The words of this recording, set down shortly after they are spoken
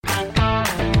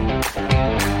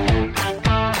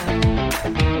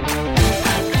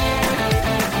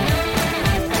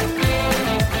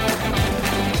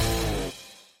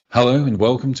Hello and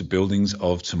welcome to Buildings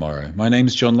of Tomorrow. My name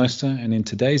is John Lester, and in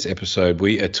today's episode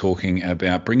we are talking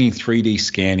about bringing 3D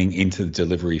scanning into the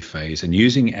delivery phase and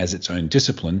using it as its own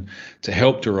discipline to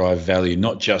help derive value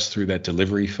not just through that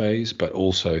delivery phase but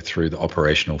also through the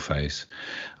operational phase.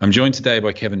 I'm joined today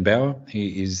by Kevin Bauer.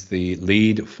 He is the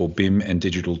lead for BIM and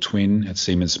Digital Twin at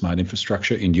Siemens Smart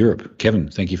Infrastructure in Europe. Kevin,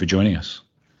 thank you for joining us.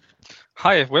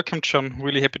 Hi, welcome John.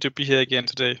 Really happy to be here again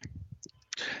today.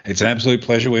 It's an absolute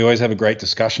pleasure. We always have a great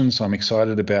discussion, so I'm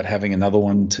excited about having another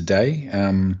one today.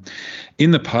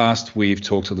 In the past, we've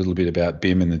talked a little bit about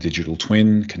BIM and the digital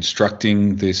twin,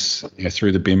 constructing this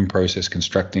through the BIM process,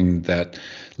 constructing that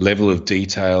level of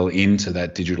detail into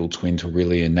that digital twin to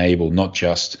really enable not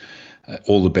just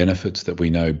all the benefits that we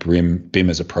know BIM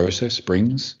as a process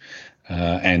brings,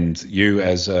 and you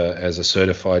as a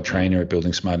certified trainer at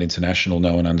Building Smart International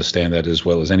know and understand that as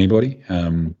well as anybody,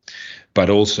 but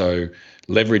also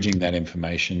leveraging that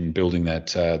information, building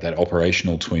that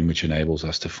operational twin, which enables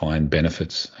us to find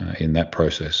benefits in that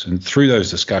process. And through those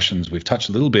discussions, we've touched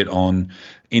a little bit on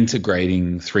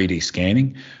integrating 3D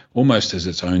scanning almost as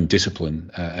its own discipline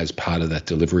as part of that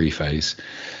delivery phase.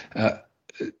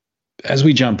 As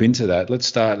we jump into that, let's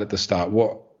start at the start.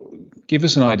 Give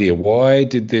us an idea. Why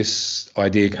did this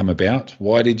idea come about?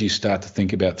 Why did you start to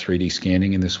think about 3D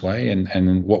scanning in this way?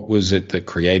 And what was it that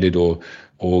created or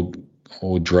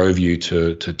drove you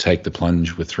to take the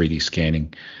plunge with 3D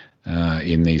scanning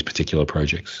in these particular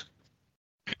projects?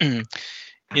 For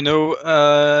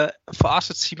us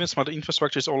at Siemens Smart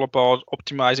Infrastructure, it's all about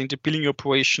optimizing the billing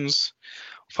operations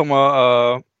from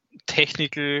a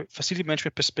technical facility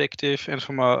management perspective and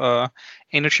from a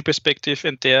energy perspective.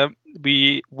 And there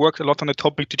we work a lot on the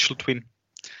topic digital twin.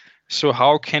 So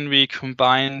how can we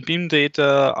combine BIM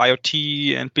data,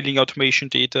 IoT, and billing automation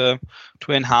data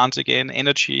to enhance, again,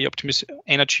 energy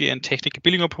and technical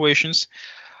billing operations?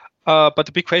 But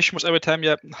the big question was every time,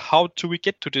 how do we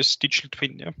get to this digital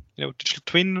twin? Digital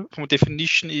twin, from a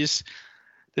definition, is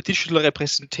the digital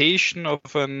representation of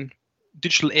a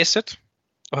digital asset,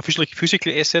 of a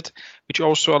physical asset, which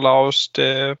also allows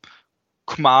the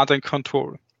command and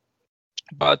control.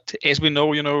 But as we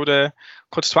know, the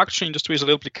construction industry is a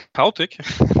little bit chaotic.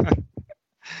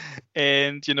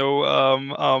 And,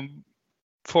 from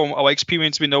our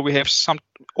experience, we know we have some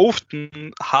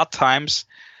often hard times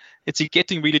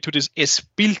getting really to this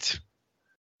as-built,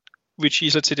 which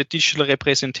is, let's say, the digital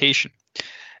representation.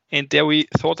 And there we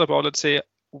thought about, let's say,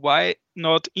 why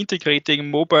not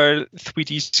integrating mobile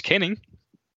 3D scanning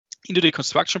into the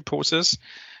construction process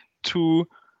to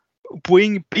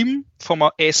bring BIM from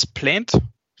an as-planned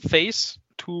phase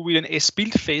to an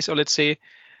as-built phase, or let's say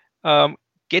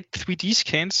get 3D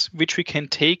scans, which we can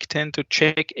take then to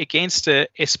check against the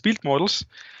as-built models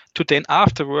to then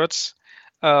afterwards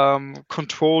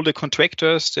control the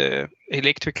contractors, the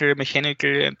electrical,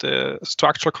 mechanical, and the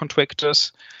structural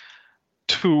contractors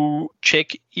to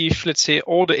check if, let's say,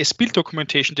 all the as-built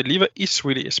documentation delivered is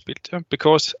really as-built,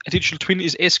 because a digital twin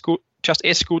is just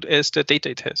as good as the data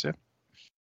it has.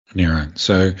 Yeah, right.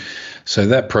 So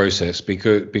that process,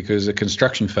 because a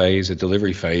construction phase, a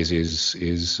delivery phase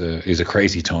is a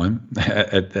crazy time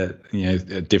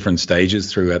at different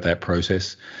stages throughout that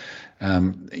process.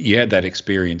 You had that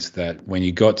experience that when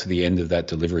you got to the end of that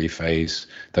delivery phase,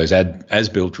 those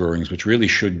as-built drawings, which really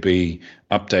should be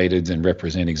updated and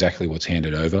represent exactly what's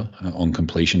handed over on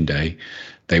completion day,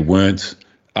 they weren't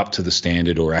up to the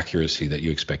standard or accuracy that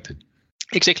you expected.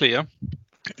 Exactly, yeah.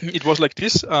 It was like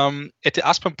this at the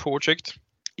ASPAM project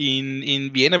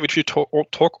in Vienna, which we talk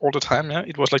all the time. Yeah,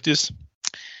 it was like this,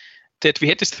 that we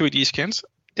had these 3D scans,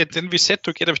 and then we sat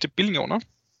together with the building owner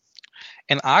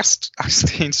and asked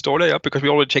the installer, because we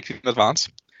already checked it in advance.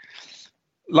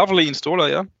 Lovely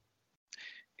installer,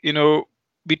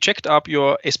 we checked up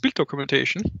your as-built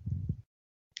documentation,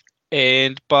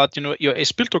 but your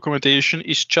as-built documentation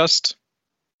is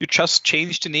you just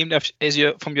changed the name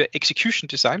from your execution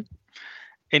design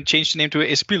and change the name to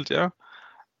as-built,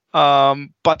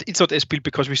 but it's not as-built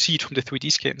because we see it from the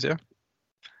 3D scans, And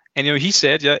he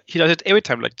said, he does it every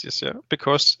time like this,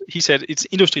 because he said it's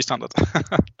industry standard.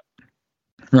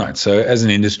 Right. So as an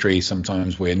industry,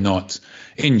 sometimes we're not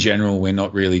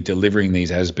really delivering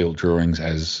these as-built drawings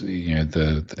as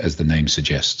the name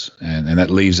suggests, and that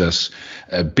leaves us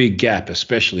a big gap,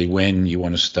 especially when you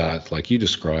want to start, like you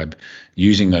describe,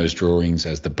 using those drawings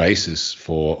as the basis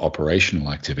for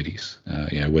operational activities.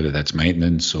 Whether that's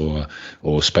maintenance or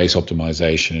space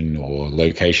optimization or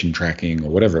location tracking or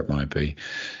whatever it might be.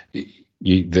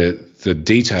 The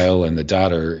detail and the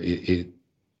data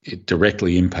it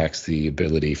directly impacts the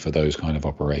ability for those kind of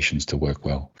operations to work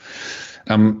well.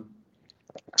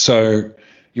 So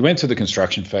you went to the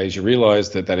construction phase, you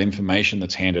realized that information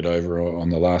that's handed over on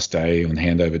the last day, on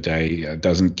handover day,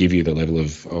 doesn't give you the level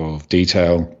of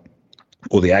detail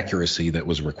or the accuracy that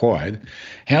was required.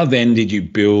 How then did you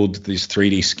build this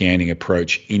 3D scanning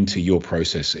approach into your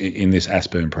process in this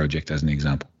Aspern project, as an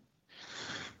example?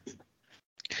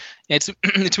 It's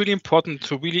really important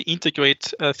to really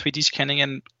integrate 3D scanning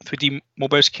and 3D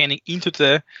mobile scanning into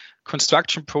the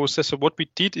construction process. So what we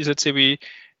did is, let's say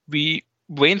we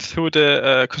went through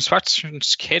the construction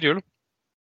schedule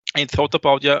and thought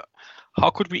about, how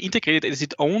could we integrate it as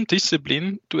its own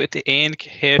discipline to at the end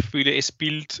have really as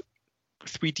built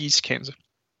 3D scans.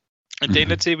 And then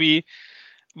let's say we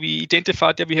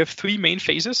identified that we have three main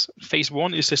phases. Phase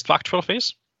 1 is the structural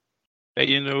phase, where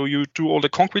you do all the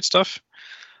concrete stuff.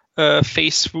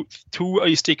 Phase 2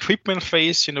 is the equipment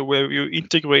phase, where you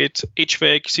integrate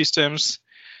HVAC systems,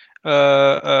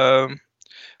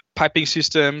 piping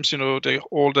systems,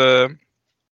 all the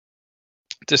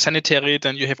sanitary,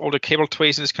 then you have all the cable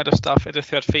trays and this kind of stuff. And the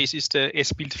third phase is the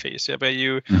as-built phase, where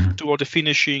you do all the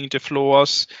finishing, the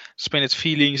floors, spanish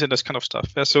feelings, and this kind of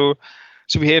stuff. So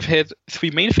we have had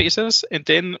three main phases, and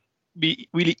then we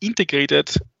really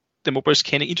integrated the mobile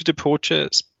scanning into the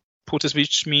process,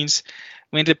 which means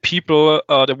when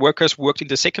the workers worked in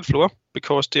the second floor,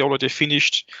 because they already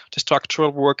finished the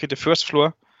structural work in the first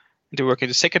floor, and they work in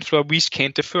the second floor, we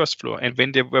scanned the first floor. And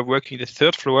when they were working the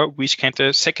third floor, we scanned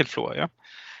the second floor. Yeah.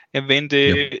 And when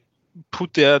they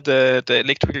put there the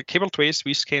electrical cable trays,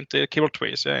 we scanned the cable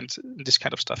trays and this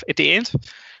kind of stuff. At the end,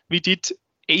 we did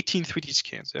 18 3D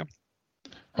scans. Yeah.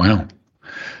 Wow.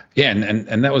 Yeah,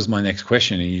 and that was my next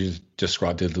question, and you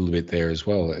described it a little bit there as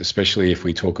well, especially if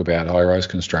we talk about high-rise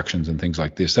constructions and things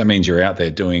like this. That means you're out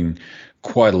there doing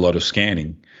quite a lot of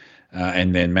scanning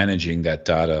and then managing that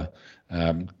data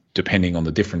depending on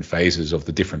the different phases of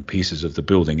the different pieces of the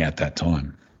building at that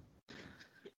time.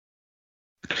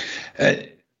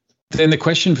 Then the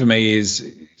question for me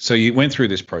is, so you went through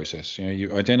this process,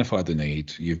 you identified the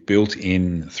need, you've built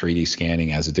in 3D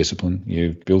scanning as a discipline,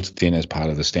 you've built it in as part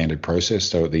of the standard process.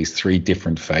 So these three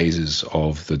different phases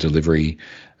of the delivery,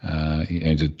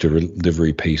 the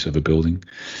delivery piece of a building,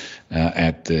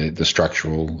 at the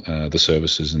structural, the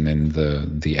services, and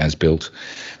then the as-built.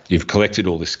 You've collected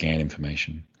all the scan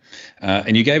information.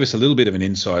 And you gave us a little bit of an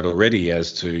insight already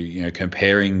as to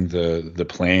comparing the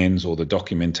plans or the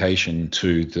documentation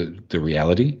to the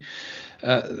reality.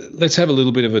 Let's have a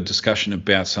little bit of a discussion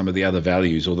about some of the other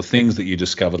values or the things that you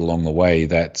discovered along the way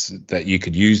that you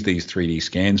could use these 3D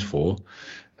scans for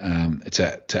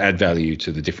to add value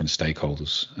to the different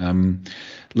stakeholders.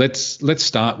 Let's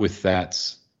start with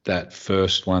that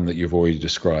first one that you've already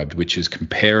described, which is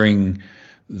comparing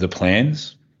the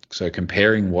plans. So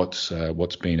comparing what's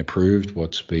been approved,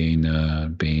 what's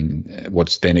then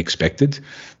expected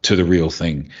to the real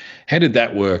thing. How did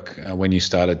that work when you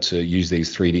started to use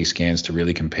these 3D scans to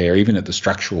really compare, even at the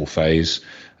structural phase,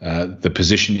 the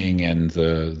positioning and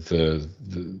the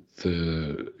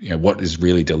what is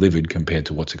really delivered compared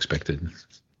to what's expected?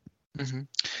 Mm-hmm.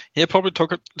 Yeah, probably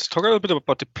let's talk a little bit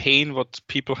about the pain what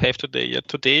people have today. Yeah,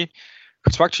 today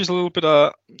construction is a little bit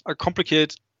a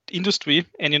complicated industry,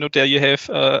 and there you have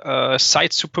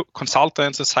site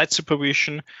consultants, a site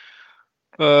supervision,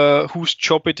 whose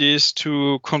job it is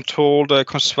to control the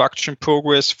construction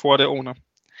progress for the owner.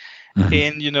 Mm-hmm.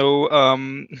 And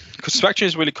construction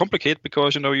is really complicated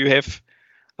because you have,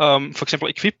 for example,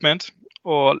 equipment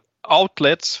or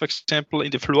outlets, for example,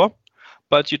 in the floor,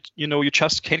 but you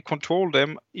just can't control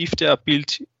them if they are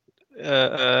built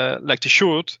like they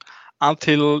should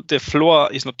until the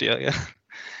floor is not there. Yeah.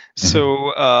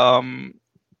 So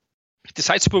the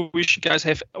site supervision guys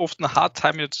have often a hard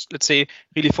time, let's say,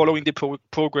 really following the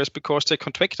progress, because the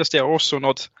contractors, they're also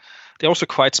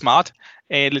quite smart,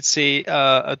 and let's say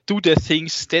do their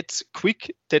things that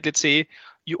quick that, let's say,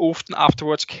 you often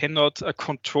afterwards cannot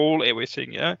control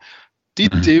everything. Yeah,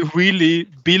 did they really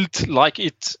build like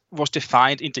it was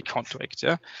defined in the contract?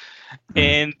 Yeah,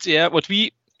 and they're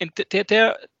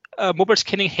mobile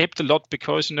scanning helped a lot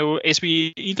because, as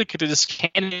we integrated the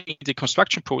scanning in the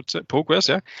construction progress,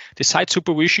 the site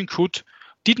supervision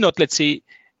did not need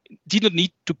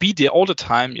to be there all the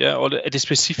time, or at a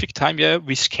specific time,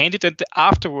 we scanned it, and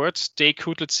afterwards they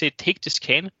could, let's say, take the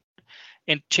scan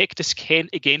and check the scan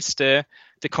against the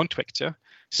contract,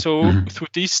 So through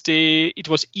this, it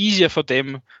was easier for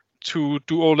them to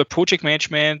do all the project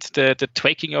management, the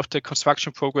tracking of the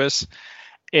construction progress,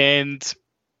 and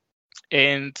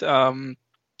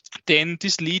then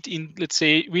this lead in, let's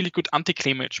say, really good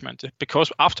anti-claim management.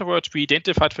 Because afterwards we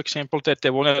identified, for example, that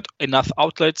there weren't enough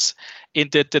outlets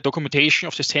and that the documentation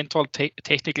of the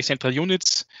technical central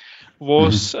units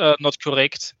was not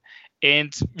correct.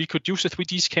 And we could use the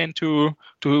 3D scan to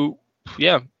do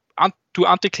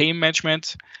anti-claim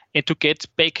management and to get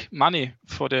back money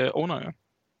for the owner.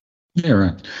 Yeah,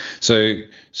 right. So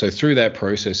through that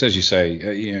process, as you say,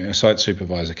 a site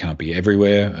supervisor can't be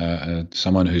everywhere.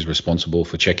 Someone who's responsible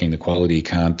for checking the quality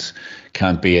can't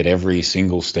be at every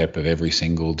single step of every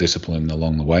single discipline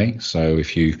along the way. So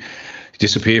if you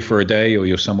disappear for a day or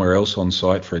you're somewhere else on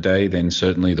site for a day, then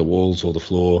certainly the walls or the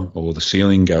floor or the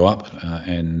ceiling go up,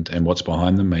 and what's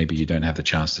behind them maybe you don't have the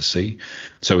chance to see.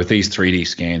 So with these 3D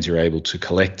scans, you're able to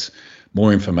collect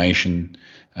more information.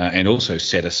 And also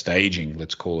set a staging,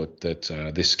 let's call it, that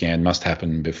this scan must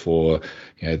happen before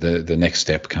the next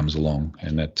step comes along,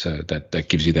 and that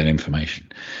gives you that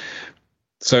information.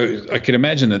 So I could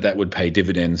imagine that would pay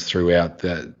dividends throughout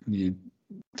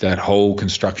that whole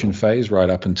construction phase right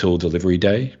up until delivery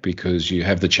day, because you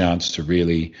have the chance to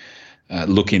really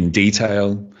look in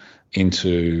detail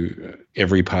into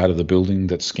every part of the building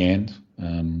that's scanned,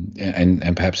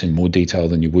 and perhaps in more detail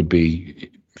than you would be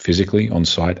physically on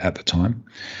site at the time.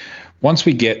 Once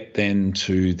we get then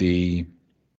to the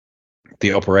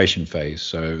operation phase,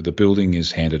 so the building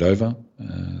is handed over,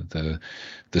 the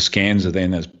scans are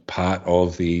then as part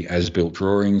of the as-built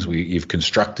drawings. You've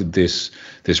constructed this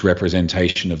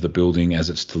representation of the building as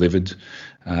it's delivered,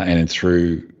 and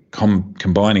through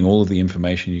combining all of the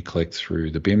information you collect through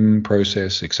the BIM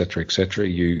process, et cetera,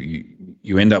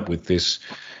 you end up with this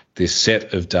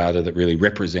set of data that really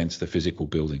represents the physical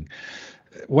building.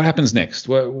 What happens next?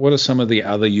 What are some of the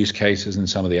other use cases and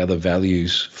some of the other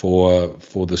values for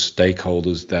the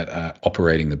stakeholders that are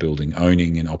operating the building,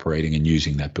 owning and operating and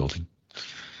using that building?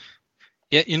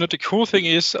 Yeah, the cool thing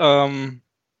is through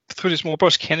this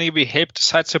mobile scanning, we helped the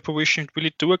site supervision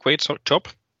really do a great job.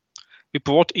 We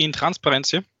brought in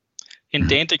transparency, and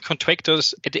then the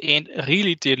contractors at the end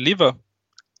really deliver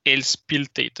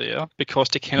as-built data, because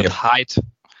they cannot hide.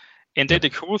 And then the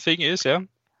cool thing is,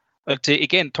 they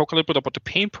again talk a little bit about the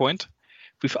pain point.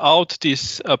 Without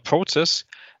this process,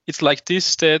 it's like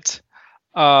this, that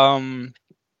the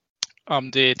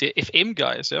FM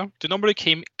guys, they normally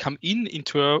come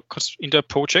into a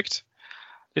project,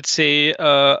 let's say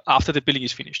after the building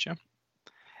is finished,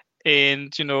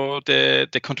 and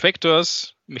the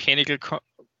contractors, mechanical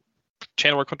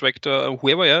general contractor,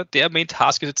 whoever, their main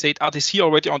task is to say, they see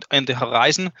already on the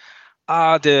horizon,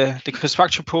 the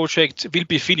construction project will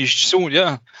be finished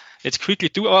soon, let's quickly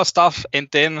do our stuff and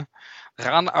then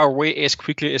run our way as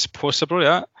quickly as possible,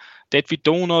 that we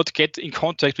do not get in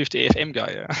contact with the FM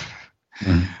guy.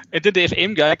 And then the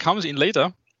FM guy comes in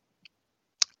later,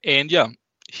 and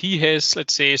he has,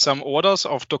 let's say, some orders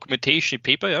of documentation in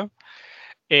paper,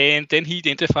 and then he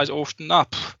identifies often,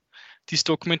 this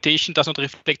documentation does not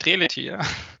reflect reality,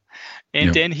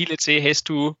 and then he, let's say, has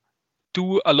to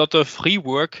do a lot of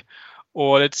rework,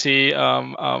 or let's say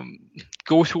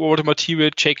go through all the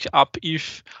material, check up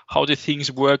if how the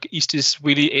things work, is this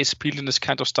really as-built and this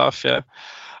kind of stuff,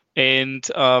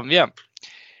 and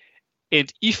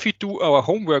and if we do our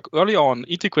homework early on,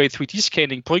 integrate 3D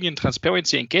scanning, bring in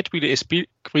transparency, and get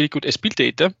really good as-built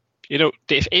data, the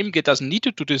FM guy doesn't need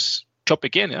to do this job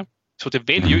again, so the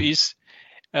value is,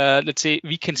 let's say,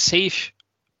 we can save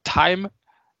time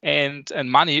and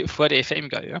money for the FM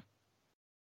guy,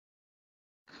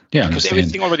 because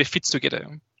everything already fits together.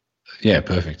 Yeah,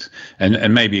 perfect.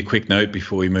 And maybe a quick note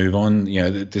before we move on,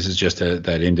 this is just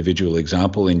that individual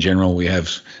example. In general, we have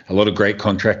a lot of great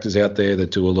contractors out there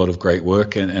that do a lot of great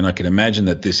work, and I can imagine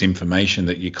that this information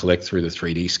that you collect through the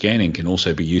 3D scanning can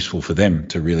also be useful for them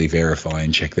to really verify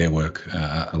and check their work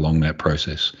along that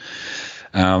process.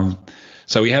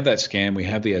 So we have that scan, we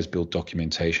have the as-built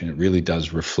documentation. It really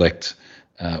does reflect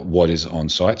what is on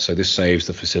site. So this saves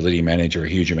the facility manager a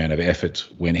huge amount of effort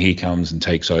when he comes and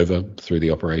takes over through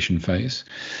the operation phase.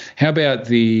 How about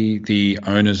the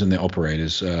owners and the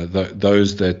operators,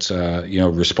 those that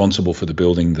are responsible for the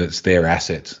building, that's their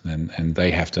asset, and they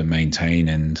have to maintain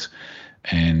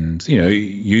and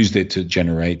use it to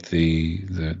generate the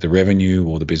revenue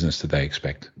or the business that they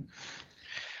expect?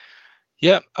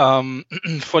 Yeah,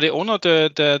 for the owner,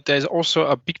 there's also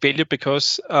a big value,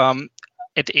 because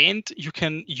at the end, you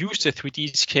can use the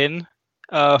 3D scan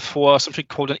for something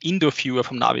called an indoor viewer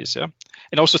from Navis.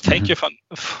 And also thank you for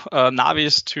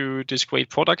Navis to this great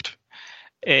product,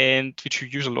 and which you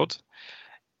use a lot.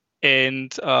 And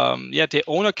the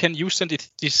owner can use then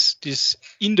this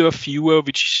indoor viewer,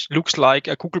 which looks like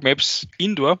a Google Maps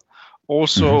indoor,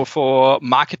 also for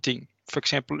marketing. for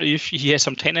example, if he has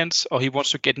some tenants or he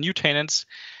wants to get new tenants,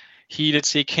 he, let's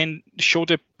say, can show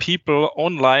the people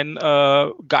online,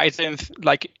 guide them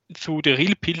like through the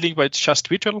real building, but it's just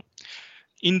virtual.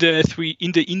 In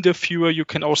the viewer, you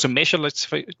can also measure, let's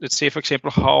say, for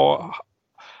example,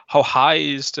 how high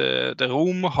is the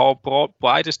room, how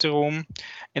bright is the room,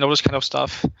 and all this kind of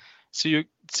stuff. So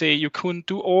you can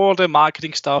do all the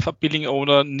marketing stuff a building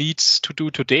owner needs to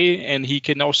do today, and he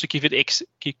can also give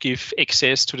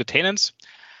access to the tenants.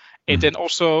 And then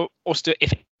also the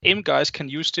FM guys can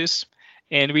use this.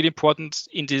 And really important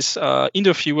in this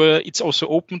interviewer, it's also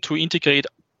open to integrate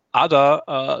other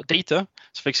data.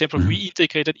 So for example, we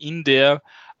integrated in there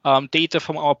data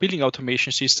from our building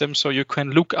automation system. So you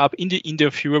can look up in the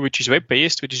interviewer, which is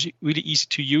web-based, which is really easy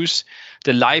to use,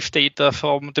 the live data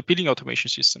from the building automation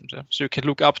system. So you can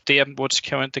look up there what's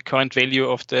the current value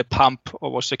of the pump,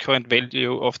 or what's the current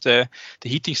value of the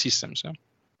heating systems.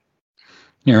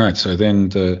 Yeah, right. So then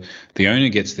the owner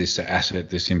gets this asset,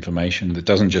 this information that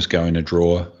doesn't just go in a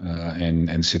drawer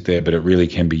and sit there, but it really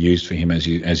can be used for him, as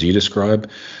you describe,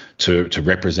 to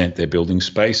represent their building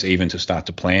space, even to start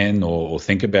to plan or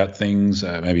think about things,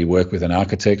 maybe work with an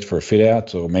architect for a fit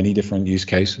out, or many different use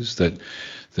cases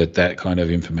that kind of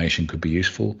information could be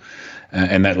useful.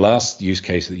 And that last use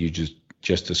case that you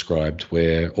just described,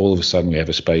 where all of a sudden we have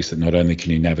a space that not only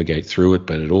can you navigate through it,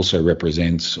 but it also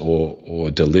represents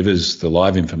or delivers the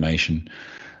live information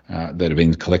that have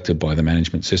been collected by the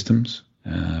management systems.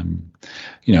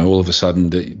 All of a sudden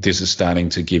this is starting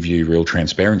to give you real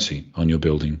transparency on your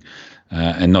building,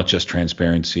 and not just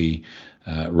transparency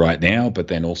right now, but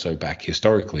then also back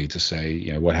historically to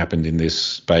say, what happened in this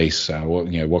space,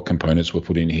 what components were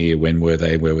put in here, when were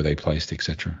they, where were they placed,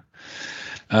 etc.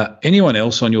 Anyone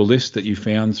else on your list that you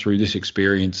found through this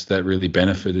experience that really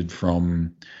benefited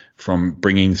from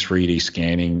bringing 3D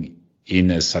scanning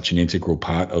in as such an integral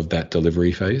part of that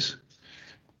delivery phase?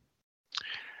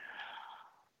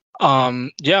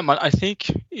 I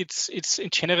think it's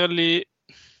generally,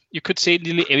 you could say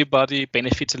nearly everybody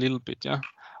benefits a little bit, yeah.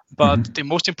 But the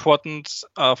most important,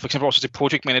 for example, also the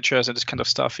project managers and this kind of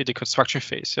stuff in the construction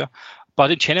phase, yeah.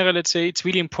 But in general, let's say it's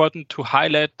really important to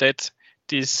highlight that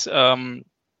this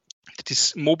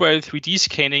mobile 3D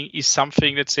scanning is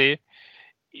something, let's say,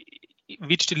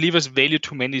 which delivers value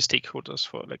to many stakeholders,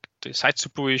 for like the site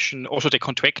supervision, also the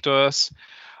contractors,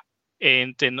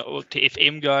 and then the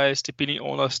FM guys, the building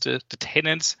owners, the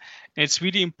tenants. And it's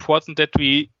really important that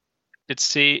we, let's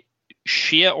say,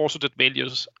 share also that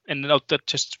values, and not that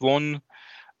just one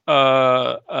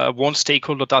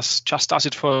stakeholder does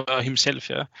it for himself.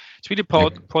 Yeah, it's really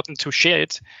important to share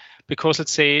it, because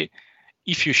let's say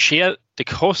if you share the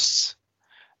costs,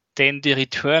 then the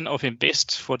return of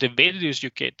invest for the values you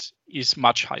get is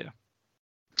much higher.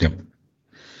 Yep.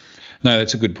 No,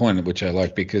 that's a good point, which I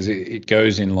like, because it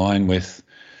goes in line with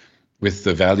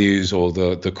the values or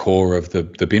the core of the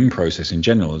BIM process in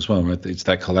general as well. Right? It's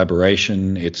that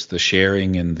collaboration, it's the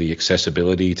sharing and the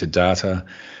accessibility to data,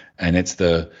 and it's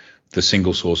the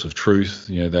single source of truth.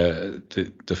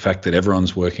 The fact that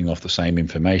everyone's working off the same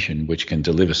information, which can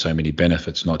deliver so many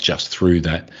benefits, not just through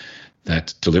that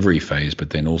delivery phase, but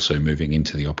then also moving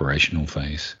into the operational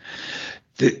phase.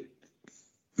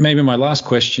 Maybe my last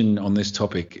question on this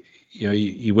topic.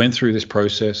 You went through this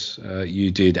process.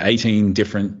 You did 18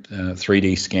 different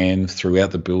 3D scans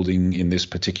throughout the building in this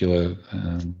particular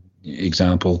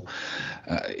example.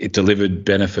 It delivered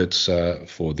benefits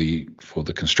for the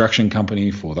construction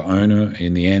company, for the owner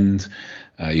in the end.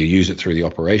 You use it through the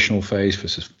operational phase for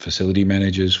facility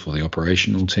managers, for the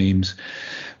operational teams.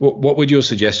 What would your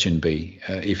suggestion be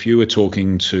if you were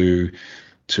talking to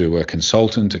a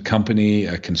consultant, a company,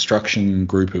 a construction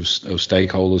group of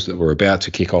stakeholders that were about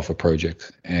to kick off a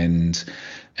project, and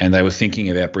they were thinking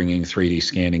about bringing 3D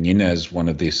scanning in as one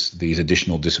of these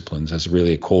additional disciplines, as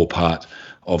really a core part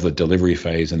of the delivery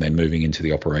phase, and then moving into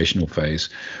the operational phase?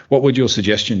 What would your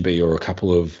suggestion be, or a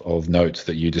couple of notes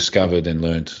that you discovered and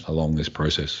learnt along this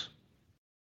process?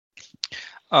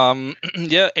 At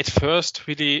first,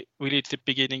 really at the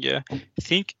beginning,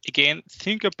 think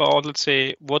about, let's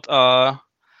say, what kind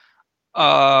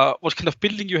of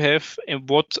building you have, and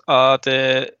what's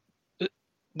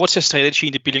your strategy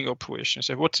in the building operations?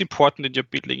 What's important in your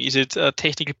building? Is it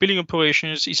technical building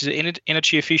operations? Is it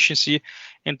energy efficiency?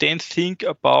 And then think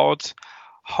about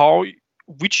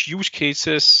which use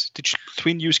cases, digital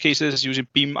twin use cases using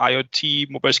BIM, IoT,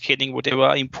 mobile scanning, whatever,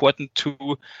 are important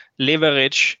to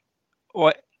leverage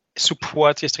or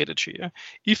support your strategy. Yeah?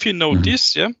 If you know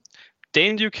this,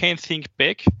 then you can think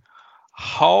back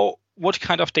what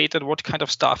kind of data, what kind of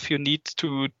stuff you need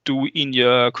to do in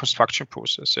your construction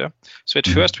process. Yeah. So at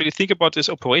first, really think about this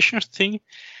operations thing,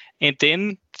 And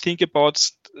then think about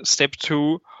step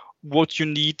 2, what you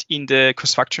need in the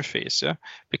construction phase. Yeah?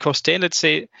 Because then, let's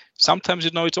say, sometimes,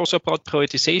 it's also about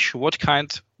prioritization.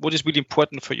 What is really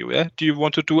important for you? Yeah? Do you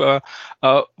want to do a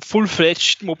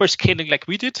full-fledged mobile scanning like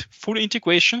we did, full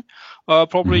integration?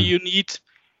 Probably you need,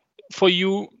 for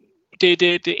you, the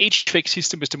HVAC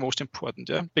system is the most important,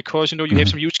 yeah, because you have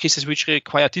some use cases which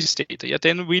require this data. Yeah,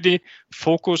 then really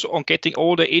focus on getting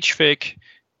all the HVAC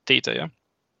data,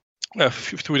 yeah,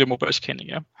 through the mobile scanning,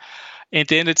 yeah. And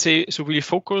then let's say, so really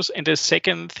focus. And the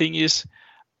second thing is,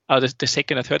 the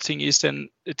second and third thing is, then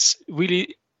it's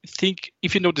really think,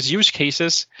 if you know these use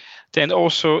cases, then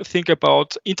also think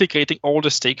about integrating all the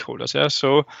stakeholders. Yeah,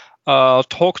 so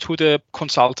talk to the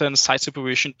consultants, site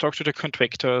supervision, talk to the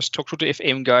contractors, talk to the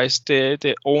FM guys,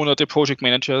 the owner, the project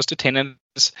managers, the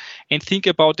tenants, and think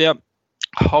about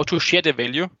how to share the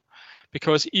value.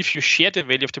 Because if you share the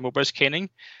value of the mobile scanning,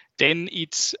 then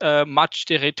it's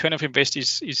the return of invest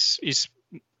is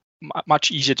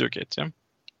much easier to get. Yeah?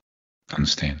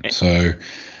 Understand.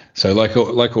 So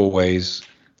like always,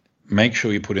 make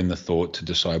sure you put in the thought to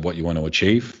decide what you want to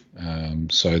achieve,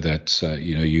 so that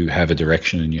you have a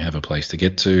direction and you have a place to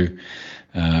get to.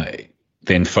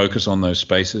 Then focus on those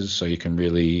spaces so you can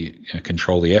really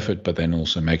control the effort, but then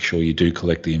also make sure you do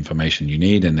collect the information you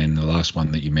need. And then the last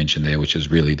one that you mentioned there, which is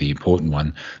really the important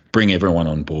one, bring everyone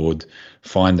on board,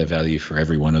 find the value for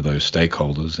every one of those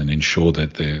stakeholders, and ensure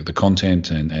that the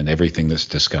content and everything that's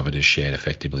discovered is shared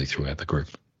effectively throughout the group.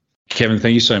 Kevin,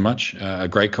 thank you so much. A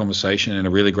great conversation and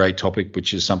a really great topic,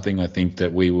 which is something I think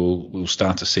that we'll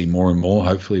start to see more and more,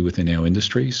 hopefully, within our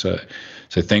industry. So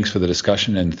thanks for the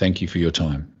discussion, and thank you for your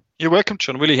time. You're welcome,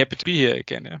 John. Really happy to be here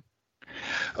again. Yeah.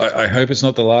 I hope it's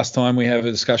not the last time we have a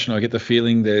discussion. I get the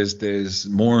feeling there's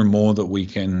more and more that we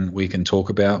can talk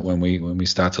about when we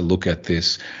start to look at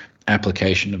this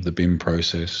application of the BIM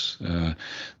process,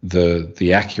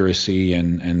 the accuracy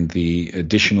and the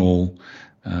additional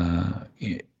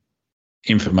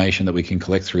information that we can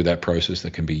collect through that process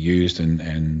that can be used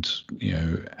and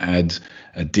add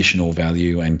additional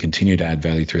value and continue to add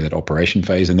value through that operation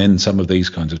phase. And then some of these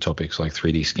kinds of topics like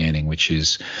 3D scanning, which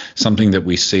is something that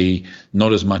we see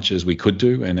not as much as we could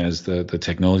do. And as the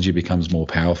technology becomes more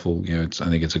powerful, I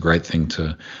think it's a great thing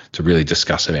to really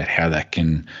discuss about how that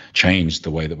can change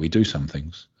the way that we do some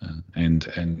things.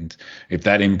 And if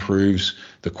that improves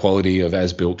the quality of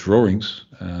as-built drawings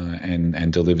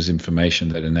and delivers information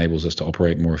that enables us to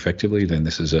operate more effectively, then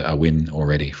this is a win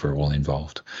already for all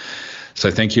involved. So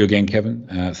thank you again,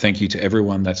 Kevin. Thank you to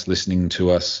everyone that's listening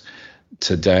to us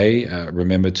today.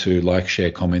 Remember to like,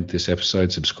 share, comment this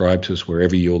episode, subscribe to us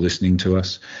wherever you're listening to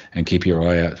us, and keep your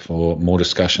eye out for more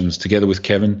discussions together with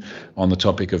Kevin on the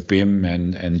topic of BIM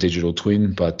and Digital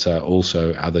Twin, but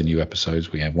also other new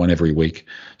episodes. We have one every week,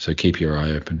 so keep your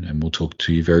eye open, and we'll talk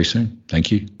to you very soon.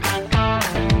 Thank you.